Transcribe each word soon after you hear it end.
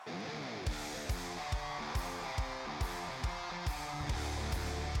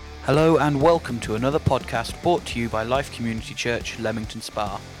Hello and welcome to another podcast brought to you by Life Community Church, Leamington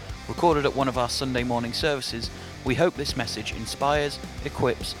Spa. Recorded at one of our Sunday morning services, we hope this message inspires,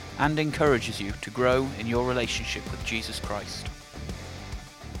 equips and encourages you to grow in your relationship with Jesus Christ.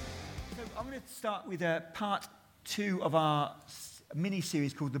 So I'm going to start with part 2 of our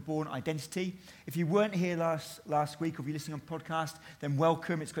mini-series called The Bourne Identity. If you weren't here last week or if you're listening on podcast, then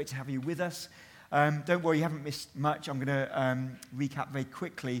welcome. It's great to have you with us. Don't worry, you haven't missed much. I'm going to recap very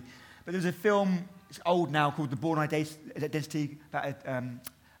quickly. But there's a film, it's old now, called The Bourne Identity, about an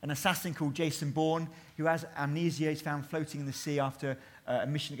assassin called Jason Bourne who has amnesia. He's found floating in the sea after a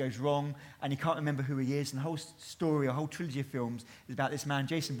mission that goes wrong, and he can't remember who he is. And the whole story, a whole trilogy of films, is about this man,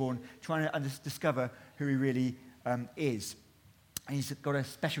 Jason Bourne, trying to discover who he really is. And he's got a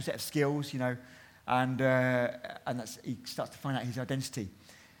special set of skills, and he starts to find out his identity.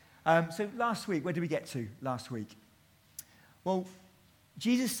 So last week, where did we get to last week? Well,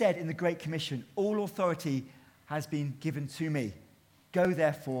 Jesus said in the Great Commission, all authority has been given to me. Go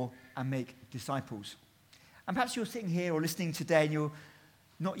therefore and make disciples. And perhaps you're sitting here or listening today and you're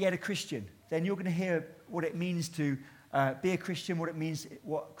not yet a Christian. Then you're going to hear what it means to be a Christian,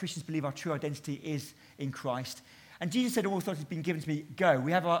 what Christians believe our true identity is in Christ. And Jesus said all authority has been given to me. Go.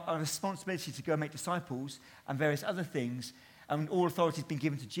 We have our responsibility to go and make disciples and various other things. And all authority has been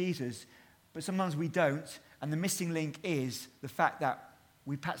given to Jesus, but sometimes we don't. And the missing link is the fact that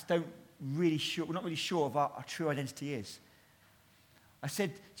we perhaps we're not really sure of our true identity is. I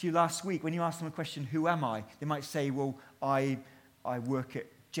said to you last week, when you ask them a question, who am I? They might say, well, I work at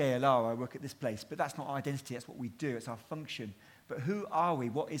JLR, I work at this place. But that's not our identity, that's what we do, it's our function. But who are we?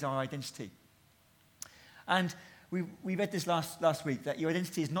 What is our identity? And we read this last week, that your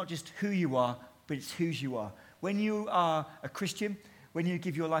identity is not just who you are, but it's whose you are. When you are a Christian, when you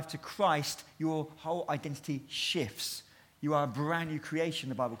give your life to Christ, your whole identity shifts. You are a brand new creation,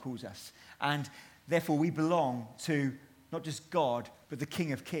 the Bible calls us. And therefore we belong to not just God, but the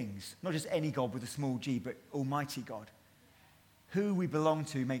King of Kings. Not just any God with a small g, but Almighty God. Who we belong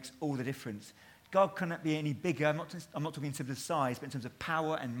to makes all the difference. God cannot be any bigger. I'm not talking in terms of size, but in terms of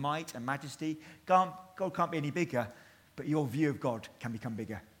power and might and majesty. God can't be any bigger, but your view of God can become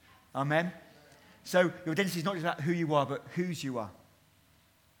bigger. Amen? So your identity is not just about who you are, but whose you are.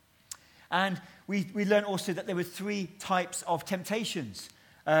 And we learned also that there were 3 types of temptations.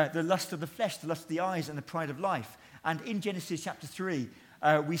 The lust of the flesh, the lust of the eyes, and the pride of life. And in Genesis chapter 3,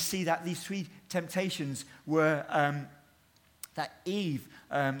 we see that these 3 temptations were that Eve,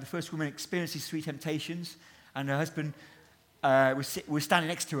 the first woman, experienced these 3 temptations. And her husband was standing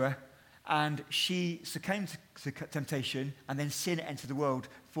next to her. And she succumbed to temptation, and then sin entered the world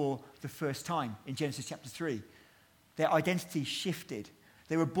for the first time in Genesis chapter 3. Their identity shifted.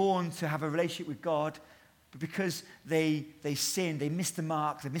 They were born to have a relationship with God, but because they sinned, they missed the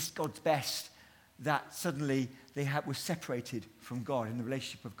mark, they missed God's best, that suddenly were separated from God in the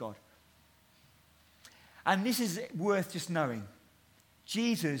relationship of God. And this is worth just knowing.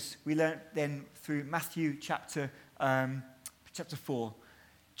 Jesus, we learned then through Matthew chapter 4,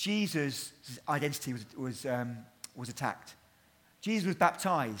 Jesus' identity was attacked. Jesus was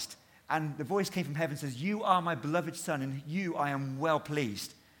baptized, and the voice came from heaven and says, "You are my beloved Son, and you I am well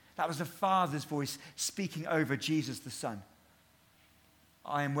pleased." That was the Father's voice speaking over Jesus the Son.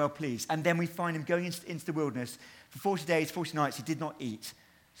 I am well pleased. And then we find him going into the wilderness. For 40 days, 40 nights, he did not eat.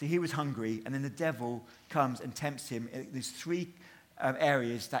 So he was hungry, and then the devil comes and tempts him. There's 3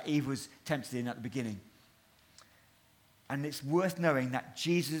 areas that Eve was tempted in at the beginning. And it's worth knowing that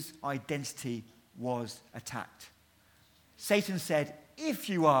Jesus' identity was attacked. Satan said, if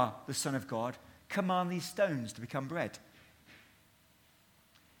you are the Son of God, command these stones to become bread.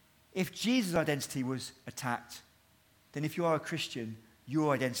 If Jesus' identity was attacked, then if you are a Christian,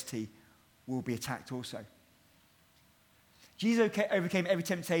 your identity will be attacked also. Jesus overcame every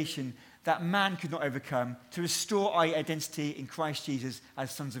temptation that man could not overcome to restore our identity in Christ Jesus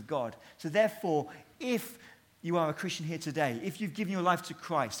as sons of God. So therefore, if you are a Christian here today, if you've given your life to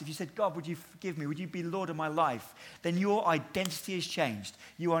Christ, if you said, God, would you forgive me? Would you be Lord of my life? Then your identity has changed.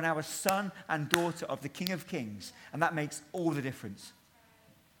 You are now a son and daughter of the King of Kings, and that makes all the difference.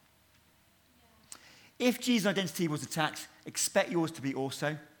 If Jesus' identity was attacked, expect yours to be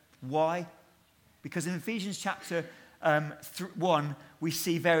also. Why? Because in Ephesians chapter 1, we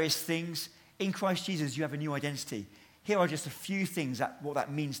see various things. In Christ Jesus, you have a new identity. Here are just a few things what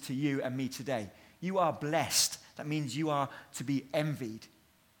that means to you and me today. You are blessed. That means you are to be envied.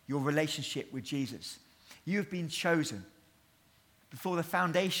 Your relationship with Jesus. You have been chosen. Before the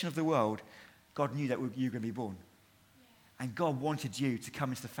foundation of the world, God knew that you were going to be born. And God wanted you to come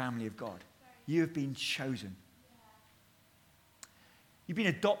into the family of God. You have been chosen. You've been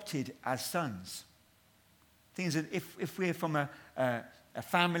adopted as sons. Things that if we're from a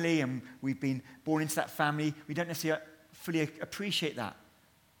family and we've been born into that family, we don't necessarily fully appreciate that.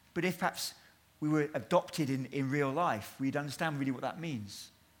 But if perhaps we were adopted in real life, we'd understand really what that means.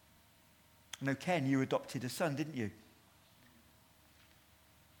 I know, Ken, you adopted a son, didn't you?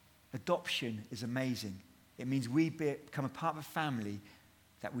 Adoption is amazing. It means we become a part of a family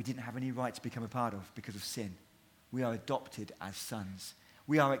that we didn't have any right to become a part of because of sin. We are adopted as sons.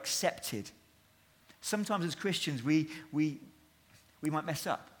 We are accepted. Sometimes as Christians, we might mess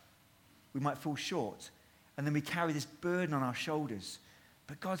up. We might fall short. And then we carry this burden on our shoulders.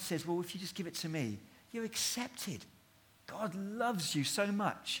 But God says, well, if you just give it to me, you're accepted. God loves you so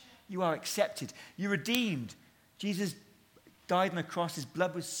much. You are accepted. You're redeemed. Jesus died on the cross. His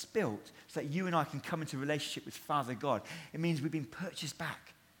blood was spilt so that you and I can come into a relationship with Father God. It means we've been purchased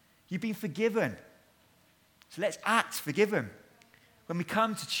back. You've been forgiven. So let's act forgiven. When we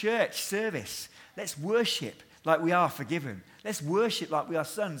come to church service, let's worship like we are forgiven. Let's worship like we are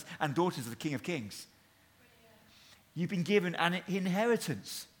sons and daughters of the King of Kings. You've been given an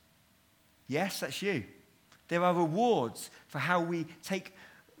inheritance. Yes, that's you. There are rewards for how we take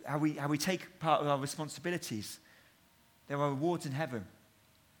part of our responsibilities. There are rewards in heaven.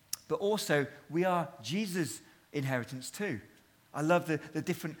 But also, we are Jesus' inheritance too. I love the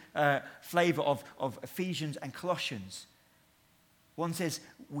different flavor of Ephesians and Colossians. One says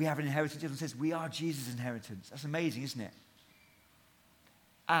we have an inheritance, the other one says we are Jesus' inheritance. That's amazing, isn't it?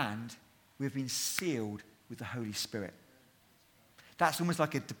 And we've been sealed with the Holy Spirit. That's almost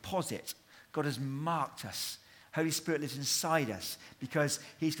like a deposit. God has marked us. Holy Spirit lives inside us because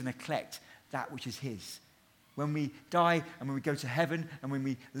he's going to collect that which is his. When we die and when we go to heaven and when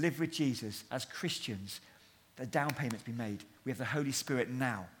we live with Jesus as Christians, the down payment's been made. We have the Holy Spirit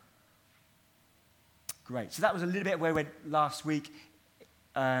now. Great. So that was a little bit where we went last week.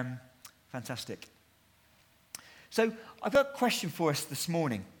 Fantastic. So I've got a question for us this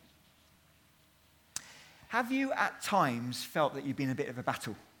morning. Have you at times felt that you've been in a bit of a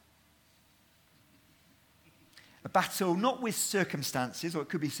battle? A battle not with circumstances, or it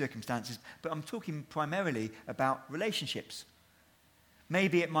could be circumstances, but I'm talking primarily about relationships.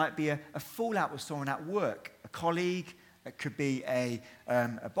 Maybe it might be a fallout with someone at work, a colleague, it could be a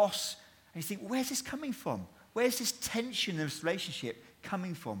boss, and you think, where's this coming from? Where's this tension in this relationship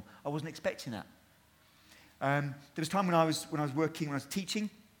coming from? I wasn't expecting that. There was a time when I was teaching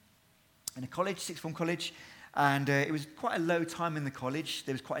in a college, sixth form college, and it was quite a low time in the college.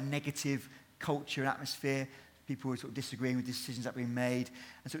 There was quite a negative culture and atmosphere. People were sort of disagreeing with decisions that were being made,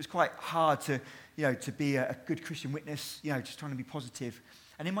 and so it was quite hard to be a good Christian witness, just trying to be positive.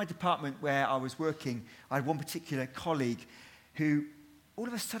 And in my department where I was working, I had one particular colleague who all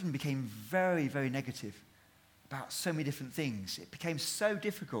of a sudden became very, very negative about so many different things. It became so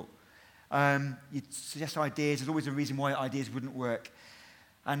difficult. You'd suggest ideas. There's always a reason why ideas wouldn't work.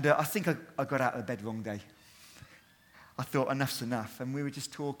 And I think I got out of bed wrong day. I thought enough's enough. And we were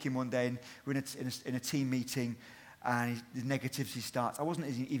just talking one day, and we were in a team meeting, and the negativity starts. I wasn't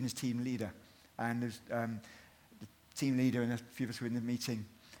even his team leader. And there's the team leader and a few of us were in the meeting.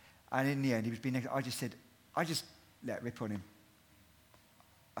 And in the end, he was being negative. I just let rip on him.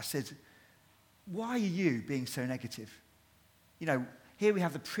 I said, why are you being so negative? Here we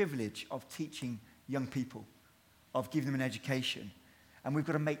have the privilege of teaching young people, of giving them an education, and we've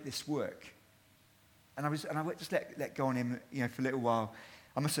got to make this work. And I just let go on him, for a little while.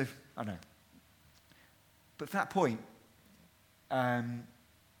 I don't know. But from that point,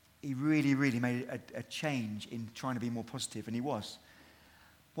 he really, really made a change in trying to be more positive, and he was.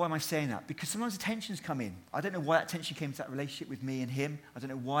 Why am I saying that? Because sometimes the tensions come in. I don't know why that tension came to that relationship with me and him. I don't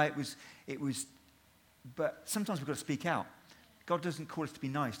know why it was, but sometimes we've got to speak out. God doesn't call us to be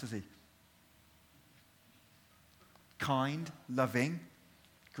nice, does he? Kind, loving,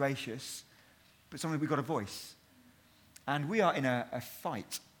 gracious, but sometimes we've got a voice. And we are in a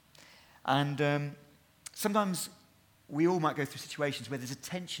fight. And sometimes we all might go through situations where there's a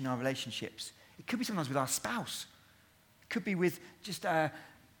tension in our relationships. It could be sometimes with our spouse. It could be with just I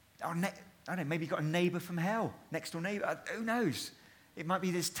don't know, maybe you've got a neighbor from hell, next door neighbor. Who knows? It might be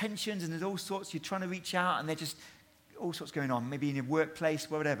there's tensions and there's all sorts. You're trying to reach out and they're just all sorts going on. Maybe in your workplace,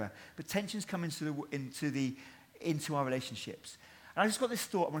 whatever. But tensions come into our relationships. And I just got this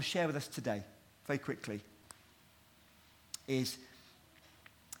thought I want to share with us today, very quickly, is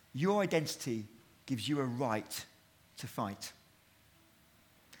your identity gives you a right to fight.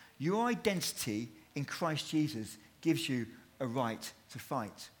 Your identity in Christ Jesus gives you a right to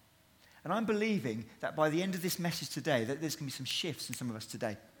fight. And I'm believing that by the end of this message today, that there's going to be some shifts in some of us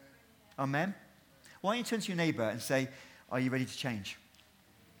today. Amen? Why don't you turn to your neighbor and say, are you ready to change?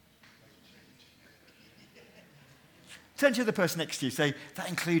 Turn to the person next to you. Say, that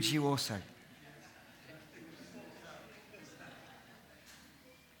includes you also.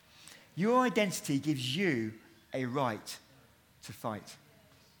 Your identity gives you a right to fight.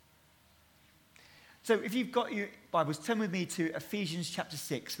 So if you've got your Bibles, turn with me to Ephesians chapter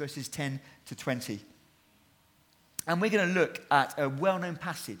 6, verses 10 to 20. And we're going to look at a well-known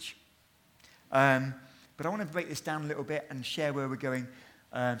passage. But I want to break this down a little bit and share where we're going.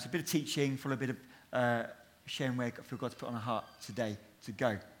 It's a bit of teaching, follow a bit of sharing where I feel God's put on our heart today to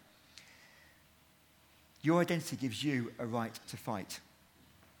go. Your identity gives you a right to fight.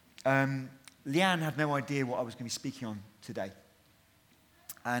 Leanne had no idea what I was going to be speaking on today.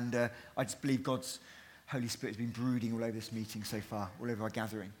 And I just believe God's Holy Spirit has been brooding all over this meeting so far, all over our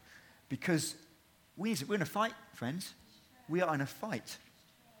gathering. Because we're in a fight, friends. We are in a fight.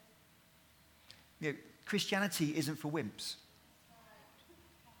 You know, Christianity isn't for wimps.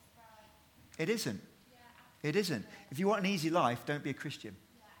 It isn't. It isn't. If you want an easy life, don't be a Christian.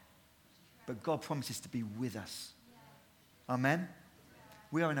 But God promises to be with us. Amen?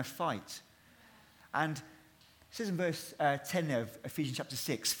 We are in a fight. And it says in verse 10 there of Ephesians chapter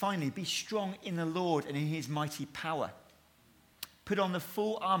 6, finally, be strong in the Lord and in his mighty power. Put on the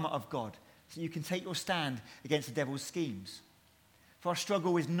full armor of God so you can take your stand against the devil's schemes. For our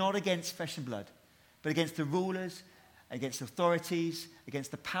struggle is not against flesh and blood, but against the rulers, against authorities,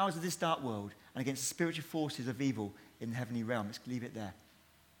 against the powers of this dark world, and against the spiritual forces of evil in the heavenly realm. Let's leave it there.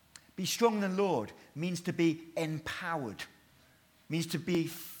 Be strong in the Lord means to be empowered, means to be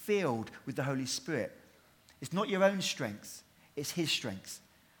filled with the Holy Spirit. It's not your own strength, it's his strength.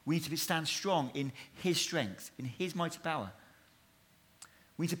 We need to stand strong in his strength, in his mighty power.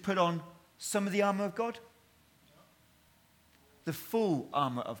 We need to put on some of the armor of God, the full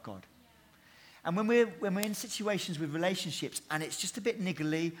armor of God. And when we're in situations with relationships and it's just a bit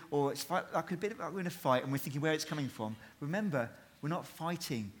niggly or it's like a bit like we're in a fight and we're thinking where it's coming from, remember, we're not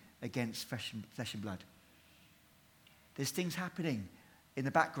fighting against flesh and blood. There's things happening in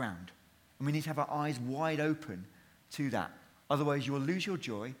the background and we need to have our eyes wide open to that. Otherwise, you will lose your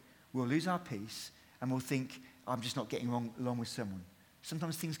joy, we'll lose our peace, and we'll think, I'm just not getting along with someone.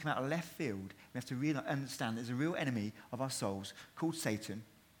 Sometimes things come out of left field. We have to understand there's a real enemy of our souls called Satan,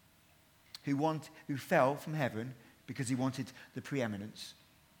 who fell from heaven because he wanted the preeminence.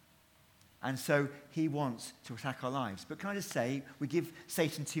 And so he wants to attack our lives. But can I just say, we give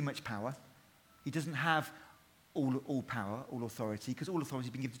Satan too much power. He doesn't have all power, all authority, because all authority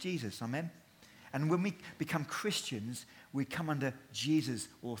has been given to Jesus. Amen? And when we become Christians, we come under Jesus'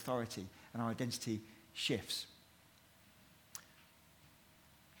 authority, and our identity shifts.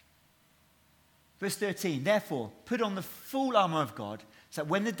 Verse 13, therefore, put on the full armor of God, so that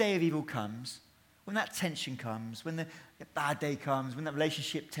when the day of evil comes, when that tension comes, when the bad day comes, when that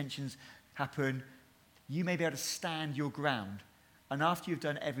relationship tensions happen, you may be able to stand your ground. And after you've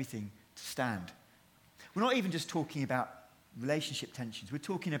done everything, to stand. We're not even just talking about relationship tensions. We're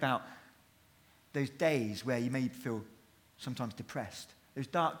talking about those days where you may feel sometimes depressed. Those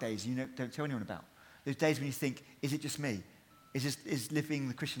dark days you don't tell anyone about. Those days when you think, is it just me? Is living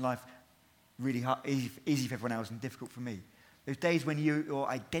the Christian life really hard, easy for everyone else and difficult for me? Those days when your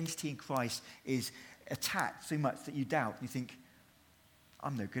identity in Christ is attacked so much that you doubt. You think,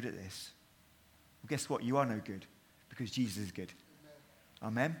 I'm no good at this. Well, guess what? You are no good because Jesus is good.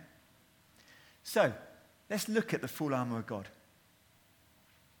 Amen? So, let's look at the full armor of God.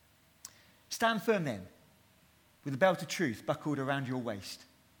 Stand firm then, with the belt of truth buckled around your waist,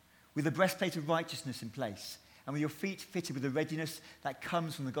 with the breastplate of righteousness in place, and with your feet fitted with the readiness that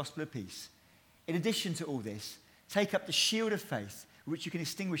comes from the gospel of peace. In addition to all this, take up the shield of faith, with which you can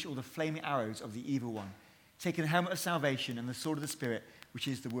extinguish all the flaming arrows of the evil one. Take the helmet of salvation and the sword of the Spirit, which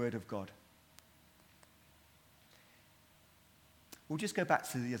is the word of God. We'll just go back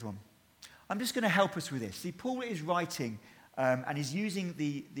to the other one. I'm just going to help us with this. See, Paul is writing, and he's using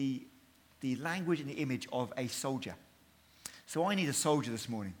the language and the image of a soldier. So I need a soldier this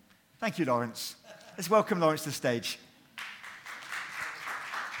morning. Thank you, Lawrence. Let's welcome Lawrence to the stage.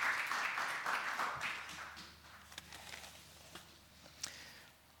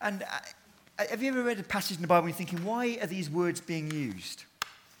 And have you ever read a passage in the Bible and you're thinking, why are these words being used?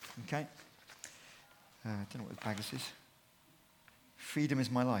 Okay. I don't know what the bag this is. Freedom is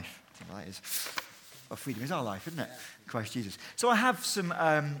my life. I think that is. Well, freedom is our life, isn't it? Christ Jesus. So I have some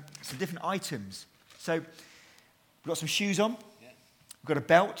different items. So we've got some shoes on. Yeah. We've got a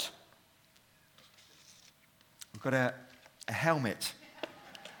belt. We've got a helmet.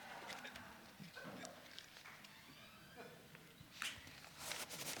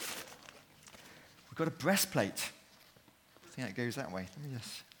 We've got a breastplate. I think that goes that way. Let me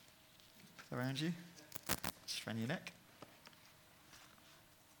just put that around you. Just around your neck.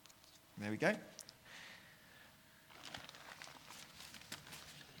 There we go.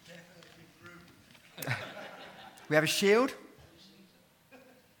 We have a shield.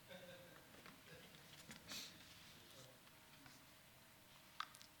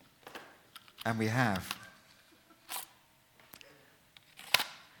 And we have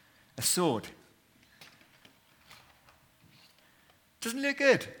a sword. Doesn't it look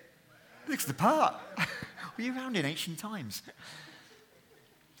good? It looks the part. Were you around in ancient times?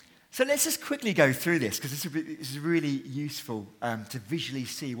 So let's just quickly go through this, because this is really useful to visually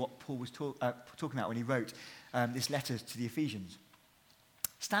see what Paul was talking about when he wrote this letter to the Ephesians.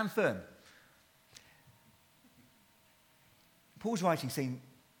 Stand firm. Paul's writing saying,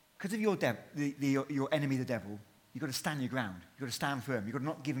 because of your enemy, the devil, you've got to stand your ground. You've got to stand firm. You've got to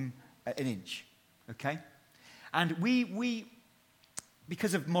not give him an inch. Okay? And we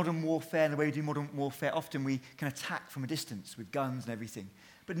because of modern warfare and the way we do modern warfare, often we can attack from a distance with guns and everything.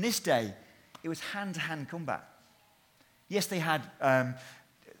 But in this day, it was hand-to-hand combat. Yes, they had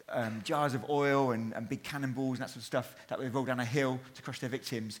jars of oil and big cannonballs and that sort of stuff that would roll down a hill to crush their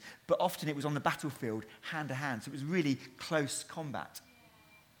victims. But often it was on the battlefield, hand-to-hand. So it was really close combat.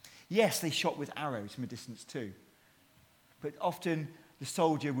 Yes, they shot with arrows from a distance too. But often the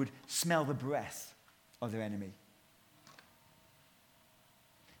soldier would smell the breath of their enemy.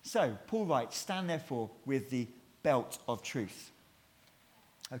 So, Paul writes, stand therefore with the belt of truth.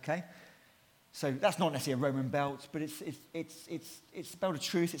 Okay? So that's not necessarily a Roman belt, but it's the belt of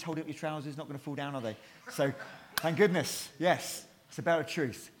truth. It's holding up your trousers, not going to fall down, are they? So, thank goodness, yes, it's a belt of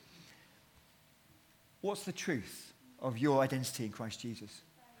truth. What's the truth of your identity in Christ Jesus?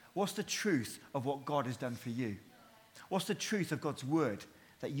 What's the truth of what God has done for you? What's the truth of God's word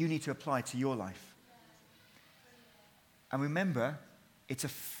that you need to apply to your life? And remember, it's a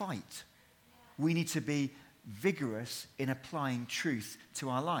fight. We need to be vigorous in applying truth to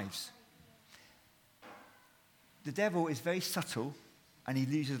our lives. The devil is very subtle, and he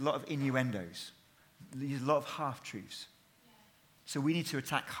uses a lot of innuendos. He uses a lot of half-truths. So we need to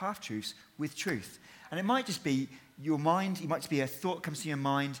attack half-truths with truth. And it might just be your mind, it might just be a thought comes to your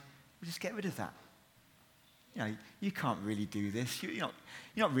mind, well, just get rid of that. You know, you can't really do this. You're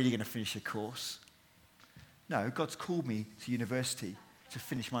not really going to finish a course. No, God's called me to university to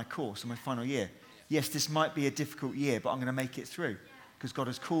finish my course in my final year. Yes, this might be a difficult year, but I'm going to make it through because God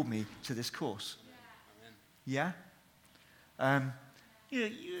has called me to this course. Yeah? You're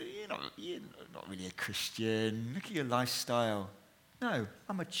not really a Christian. Look at your lifestyle. No,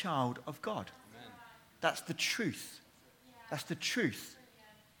 I'm a child of God. Amen. That's the truth. That's the truth.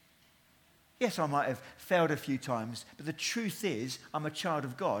 Yes, I might have failed a few times, but the truth is I'm a child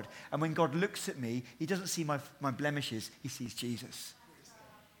of God. And when God looks at me, he doesn't see my blemishes, he sees Jesus.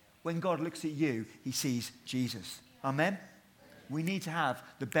 When God looks at you, he sees Jesus. Amen? We need to have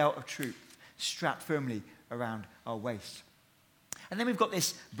the belt of truth strapped firmly around our waist. And then we've got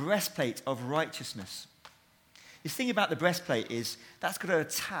this breastplate of righteousness. The thing about the breastplate is that's got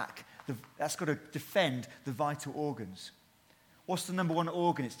to that's got to defend the vital organs. What's the number one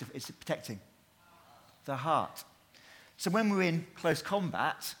organ it's protecting? The heart. So when we're in close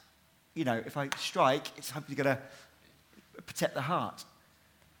combat, you know, if I strike, it's hopefully going to protect the heart.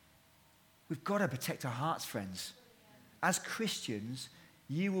 We've got to protect our hearts, friends. As Christians,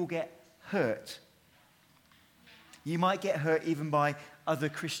 you will get hurt. You might get hurt even by other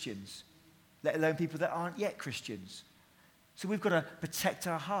Christians, let alone people that aren't yet Christians. So we've got to protect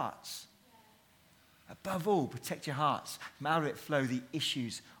our hearts. Above all, protect your hearts. From out of it flow the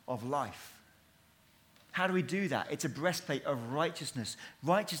issues of life. How do we do that? It's a breastplate of righteousness.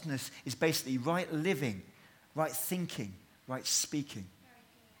 Righteousness is basically right living, right thinking, right speaking.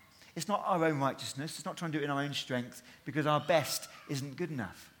 It's not our own righteousness. It's not trying to do it in our own strength because our best isn't good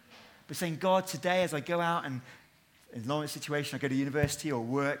enough. But saying, God, today as I go out and in a situation, I go to university or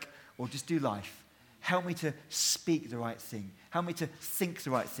work or just do life, help me to speak the right thing. Help me to think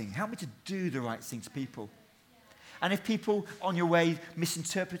the right thing. Help me to do the right thing to people. And if people on your way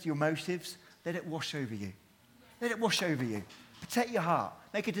misinterpret your motives, let it wash over you. Let it wash over you. Protect your heart.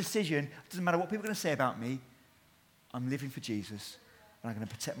 Make a decision. It doesn't matter what people are going to say about me. I'm living for Jesus, and I'm going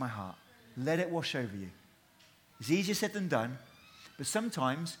to protect my heart. Let it wash over you. It's easier said than done, but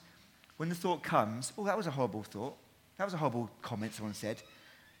sometimes when the thought comes, oh, that was a horrible thought. That was a horrible comment someone said.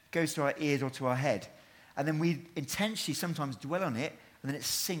 It goes to our ears or to our head. And then we intentionally sometimes dwell on it, and then it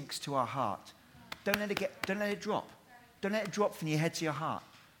sinks to our heart. Don't let it drop. Don't let it drop from your head to your heart.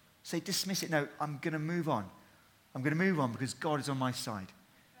 Say, dismiss it. No, I'm going to move on. I'm going to move on because God is on my side.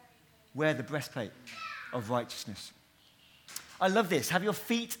 Wear the breastplate of righteousness. I love this. Have your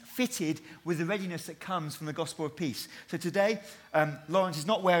feet fitted with the readiness that comes from the gospel of peace. So today, Lawrence is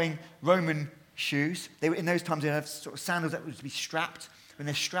not wearing Roman shoes. In those times, they have sort of sandals that would be strapped. When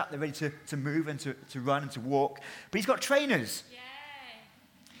they're strapped, they're ready to move and to run and to walk. But he's got trainers. Yay.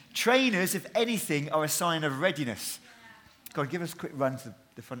 Trainers, if anything, are a sign of readiness. Yeah. God, give us a quick run to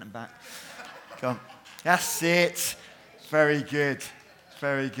the front and back. Come on. That's it. Very good.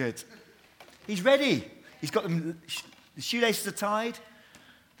 Very good. He's ready. He's got them. The shoelaces are tied.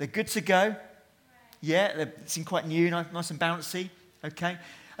 They're good to go. Yeah, they seem quite new, nice and bouncy. Okay.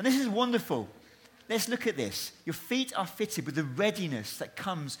 And this is wonderful. Let's look at this. Your feet are fitted with the readiness that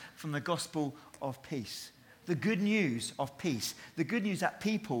comes from the gospel of peace. The good news of peace. The good news that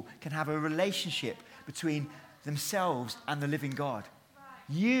people can have a relationship between themselves and the living God.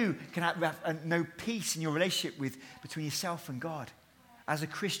 You can have know peace in your relationship between yourself and God as a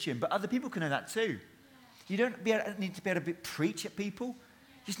Christian. But other people can know that too. You don't need to be able to preach at people.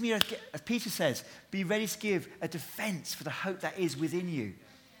 You just need to, as Peter says, be ready to give a defense for the hope that is within you.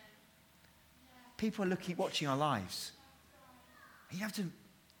 People are watching our lives. And you have to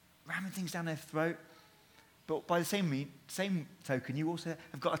ram things down their throat. But by the same token, you also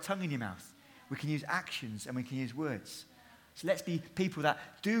have got a tongue in your mouth. We can use actions and we can use words. So let's be people that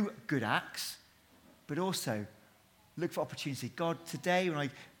do good acts, but also look for opportunity. God, today when I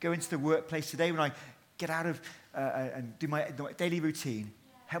go into the workplace, today when I get out of and do my daily routine,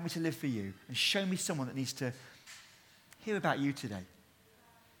 help me to live for you and show me someone that needs to hear about you today.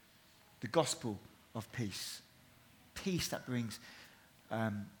 The gospel of peace. Peace that brings,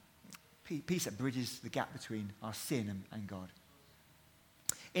 peace that bridges the gap between our sin and God.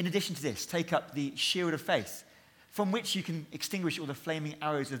 In addition to this, take up the shield of faith, from which you can extinguish all the flaming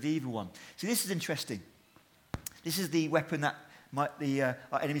arrows of the evil one. So this is interesting. This is the weapon that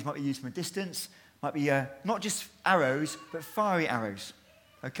our enemies might be used from a distance. Might be not just arrows, but fiery arrows.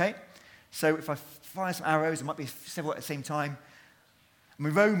 Okay? So if I fire some arrows, there might be several at the same time. I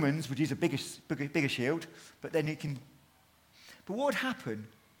mean, Romans would use a bigger shield, but then it can... But what would happen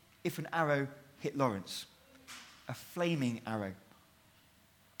if an arrow hit Lawrence? A flaming arrow.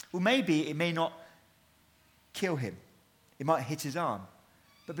 Well, maybe it may not kill him. It might hit his arm.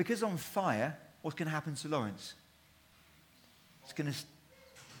 But because on fire, what's going to happen to Lawrence? It's going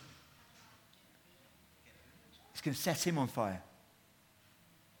to set him on fire.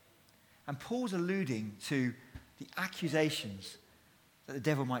 And Paul's alluding to the accusations that the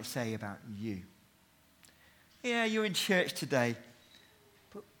devil might say about you. Yeah, you're in church today,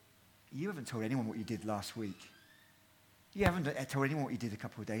 but you haven't told anyone what you did last week. You haven't told anyone what you did a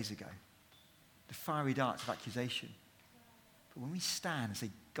couple of days ago. The fiery darts of accusation. But when we stand and say,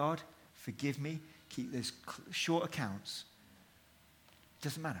 God, forgive me, keep those short accounts, it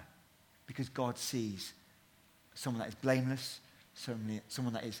doesn't matter. Because God sees someone that is blameless,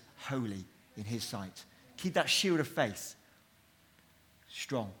 someone that is holy in his sight. Keep that shield of faith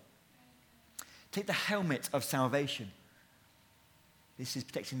strong. Take the helmet of salvation. This is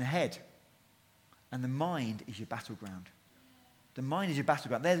protecting the head. And the mind is your battleground. The mind is your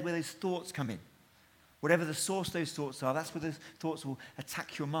battleground. There's where those thoughts come in. Whatever the source of those thoughts are, that's where those thoughts will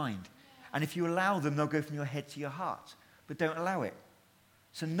attack your mind. And if you allow them, they'll go from your head to your heart. But don't allow it.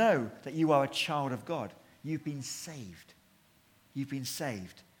 So know that you are a child of God. You've been saved. You've been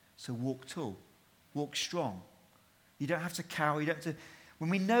saved. So walk tall. Walk strong. You don't have to cower. You don't have to... When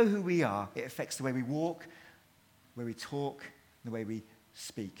we know who we are, it affects the way we walk, the way we talk, and the way we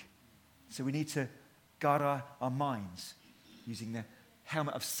speak. So we need to guard our minds using the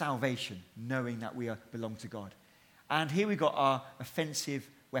helmet of salvation, knowing that we belong to God. And here we got our offensive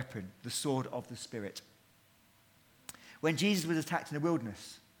weapon, the sword of the Spirit. When Jesus was attacked in the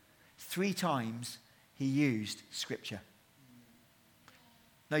wilderness, 3 times he used Scripture.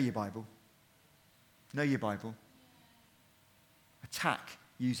 Know your Bible. Know your Bible. Attack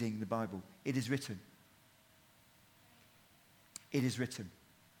using the Bible. It is written. It is written.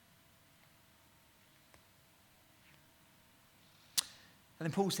 And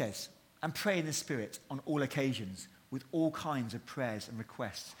then Paul says, and pray in the Spirit on all occasions with all kinds of prayers and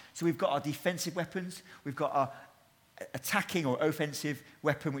requests. So we've got our defensive weapons. We've got our attacking or offensive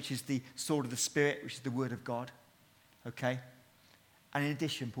weapon, which is the sword of the Spirit, which is the word of God. Okay? And in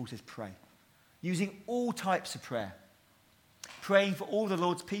addition, Paul says pray. Using all types of prayer. Praying for all the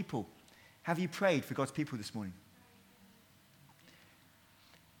Lord's people. Have you prayed for God's people this morning?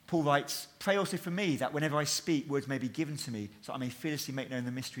 Paul writes, pray also for me that whenever I speak, words may be given to me, so I may fearlessly make known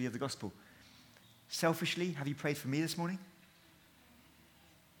the mystery of the gospel. Selfishly, have you prayed for me this morning?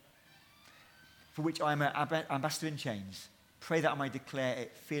 For which I am an ambassador in chains. Pray that I may declare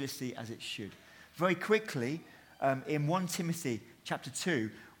it fearlessly as it should. Very quickly, in 1 Timothy chapter 2,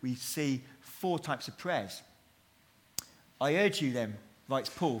 we see 4 types of prayers. I urge you then, writes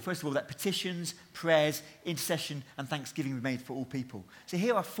Paul, first of all, that petitions, prayers, intercession, and thanksgiving be made for all people. So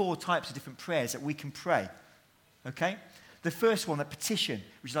here are 4 types of different prayers that we can pray. Okay? The first one, that petition,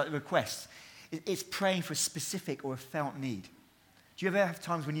 which is like the request, it's praying for a specific or a felt need. Do you ever have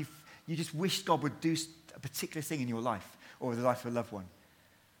times when you just wish God would do a particular thing in your life or the life of a loved one?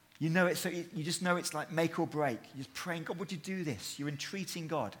 You know it, so you just know it's like make or break. You're just praying, God, would you do this? You're entreating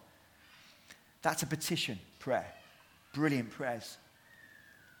God. That's a petition prayer. Brilliant prayers.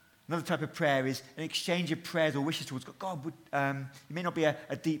 Another type of prayer is an exchange of prayers or wishes towards God. God, it may not be a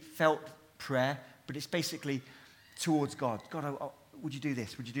deep felt prayer, but it's basically towards God. God, would you do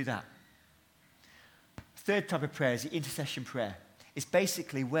this? Would you do that? Third type of prayer is the intercession prayer. It's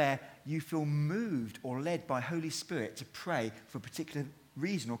basically where you feel moved or led by Holy Spirit to pray for a particular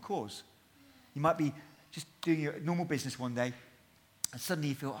reason or cause. You might be just doing your normal business one day, and suddenly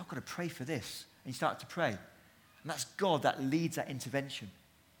you feel, I've got to pray for this. And you start to pray. And that's God that leads that intervention.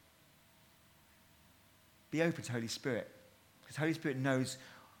 Be open to Holy Spirit, because Holy Spirit knows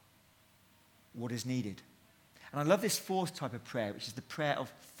what is needed. And I love this 4th type of prayer, which is the prayer of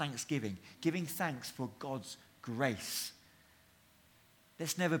thanksgiving, giving thanks for God's grace.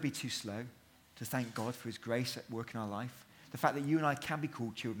 Let's never be too slow to thank God for his grace at work in our life. The fact that you and I can be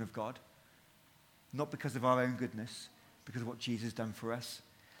called children of God, not because of our own goodness, because of what Jesus has done for us.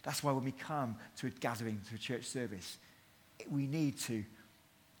 That's why when we come to a gathering, to a church service, we need to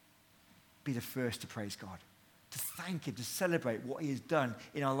be the first to praise God, to thank him, to celebrate what he has done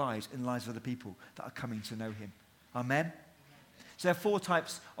in our lives and the lives of other people that are coming to know him. Amen? So there are 4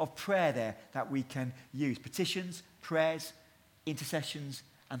 types of prayer there that we can use. Petitions, prayers, intercessions,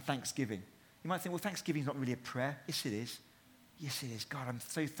 and thanksgiving. You might think, well, thanksgiving is not really a prayer. Yes, it is. Yes, it is. God, I'm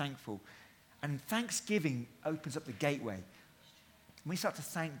so thankful. And thanksgiving opens up the gateway. When we start to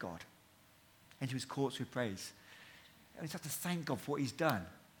thank God, into his courts with praise, and we start to thank God for what he's done.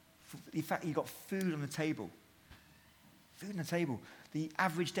 For the fact that you've got food on the table. Food on the table. The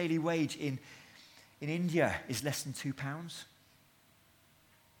average daily wage in India is less than £2.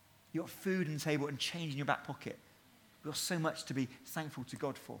 You've got food on the table and change in your back pocket. We've got so much to be thankful to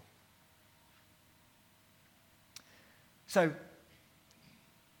God for. So,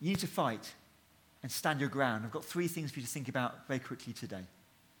 you need to fight and stand your ground. I've got 3 things for you to think about very quickly today.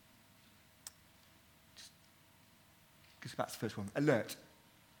 Just back to the first one. Alert.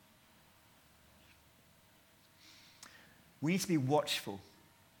 We need to be watchful.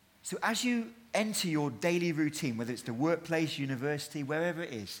 So as you enter your daily routine, whether it's the workplace, university, wherever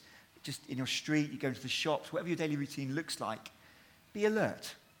it is, just in your street, you go into the shops, whatever your daily routine looks like, be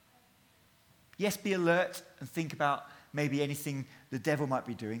alert. Yes, be alert and think about maybe anything the devil might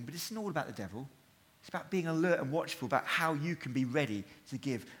be doing, but it's not all about the devil. It's about being alert and watchful about how you can be ready to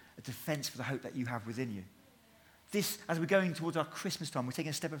give a defense for the hope that you have within you. This, as we're going towards our Christmas time, we're taking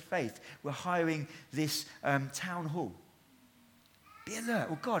a step of faith. We're hiring this town hall. Be alert.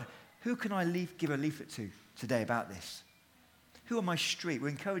 Well, God, who can I give a leaflet to today about this? Who on my street? We're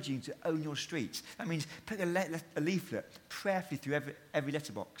encouraging you to own your streets. That means put a leaflet prayerfully through every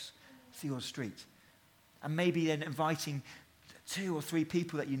letterbox through your street. And maybe then inviting 2 or 3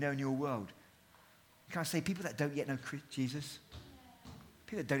 people that you know in your world. Can I say people that don't yet know Jesus?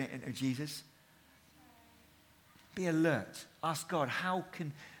 People that don't yet know Jesus. Be alert. Ask God, how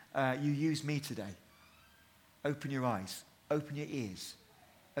can you use me today? Open your eyes. Open your ears.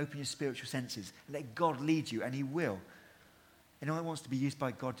 Open your spiritual senses. And let God lead you, and he will. Anyone that wants to be used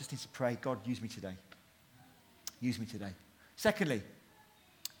by God just needs to pray, God, use me today. Use me today. Secondly,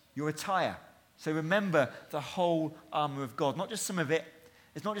 your attire. So remember the whole armor of God, not just some of it.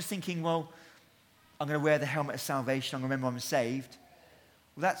 It's not just thinking, well, I'm going to wear the helmet of salvation. I'm going to remember I'm saved.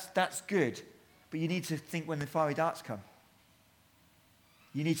 Well, that's good. But you need to think when the fiery darts come.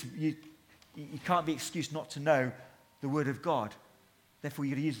 You can't be excused not to know the word of God. Therefore,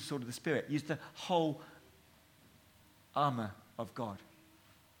 you've got to use the sword of the Spirit. Use the whole armor of God.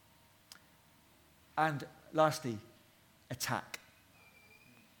 And lastly, attack.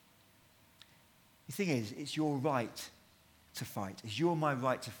 The thing is, it's your right to fight. It's my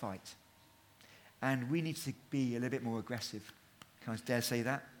right to fight. And we need to be a little bit more aggressive. Can I dare say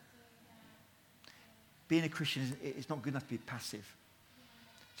that? Being a Christian is not good enough to be passive.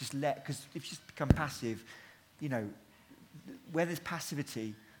 Because if you just become passive, where there's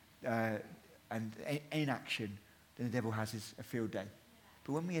passivity and inaction, then the devil has a field day.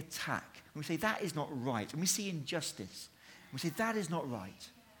 But when we attack, when we say that is not right, and we see injustice, and we say that is not right,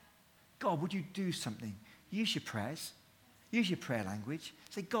 God, would you do something? Use your prayers. Use your prayer language.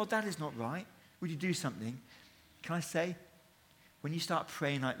 Say, God, that is not right. Would you do something? Can I say, when you start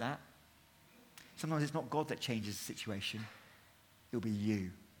praying like that, sometimes it's not God that changes the situation. It'll be you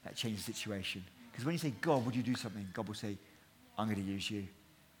that changes the situation. Because when you say, God, would you do something? God will say, I'm going to use you.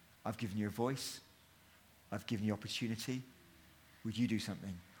 I've given you a voice. I've given you opportunity. Would you do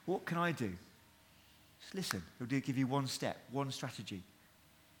something? What can I do? Just listen. He'll give you one step, one strategy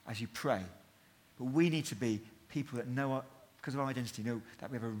as you pray. But we need to be people that know, because of our identity, know that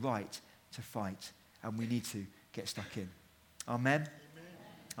we have a right to fight, and we need to get stuck in. Amen?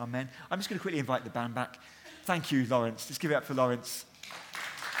 Amen. I'm just going to quickly invite the band back. Thank you, Lawrence. Let's give it up for Lawrence.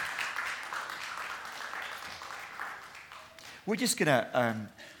 We're just going to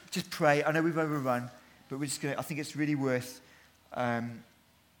just pray. I know we've overrun, but we're just going to, I think it's really worth, we're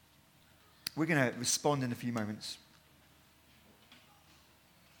going to respond in a few moments.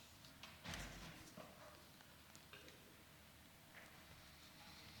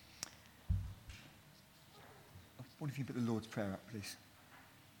 I wonder if you can put the Lord's Prayer up, please.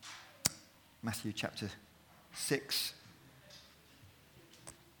 Matthew chapter 6.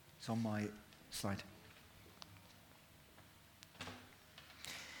 It's on my slide.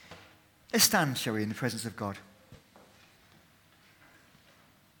 Let's stand, shall we, in the presence of God.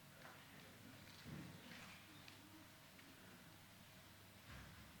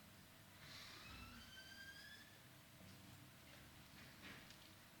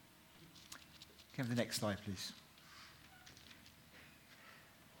 Can we have the next slide, please?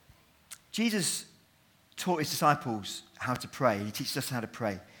 Jesus taught his disciples how to pray. He teaches us how to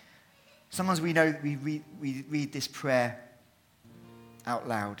pray. Sometimes we know we read this prayer out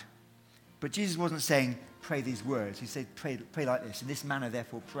loud. But Jesus wasn't saying, pray these words. He said, pray like this. In this manner,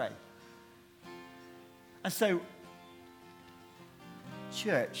 therefore, pray. And so,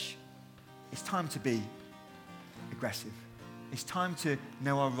 church, it's time to be aggressive. It's time to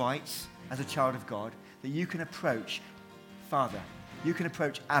know our rights as a child of God, that you can approach Father. You can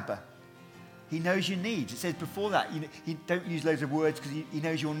approach Abba. He knows your needs. It says before that, he don't use loads of words because he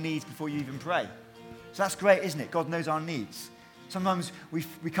knows your needs before you even pray. So that's great, isn't it? God knows our needs. Sometimes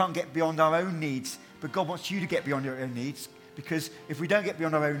we can't get beyond our own needs, but God wants you to get beyond your own needs, because if we don't get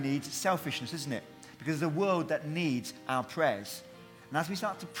beyond our own needs, it's selfishness, isn't it? Because there's a world that needs our prayers. And as we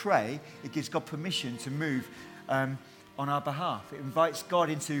start to pray, it gives God permission to move on our behalf. It invites God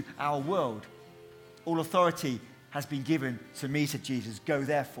into our world. All authority has been given to me, said Jesus. Go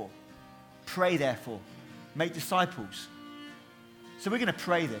therefore. Pray therefore. Make disciples. So we're going to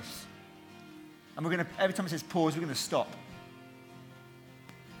pray this. And we're going to, every time it says pause, we're going to stop.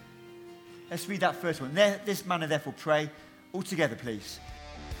 Let's read that first one. This manner, therefore, pray. All together, please.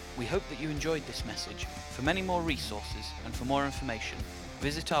 We hope that you enjoyed this message. For many more resources and for more information,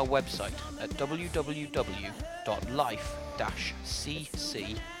 visit our website at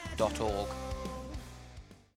www.life-cc.org.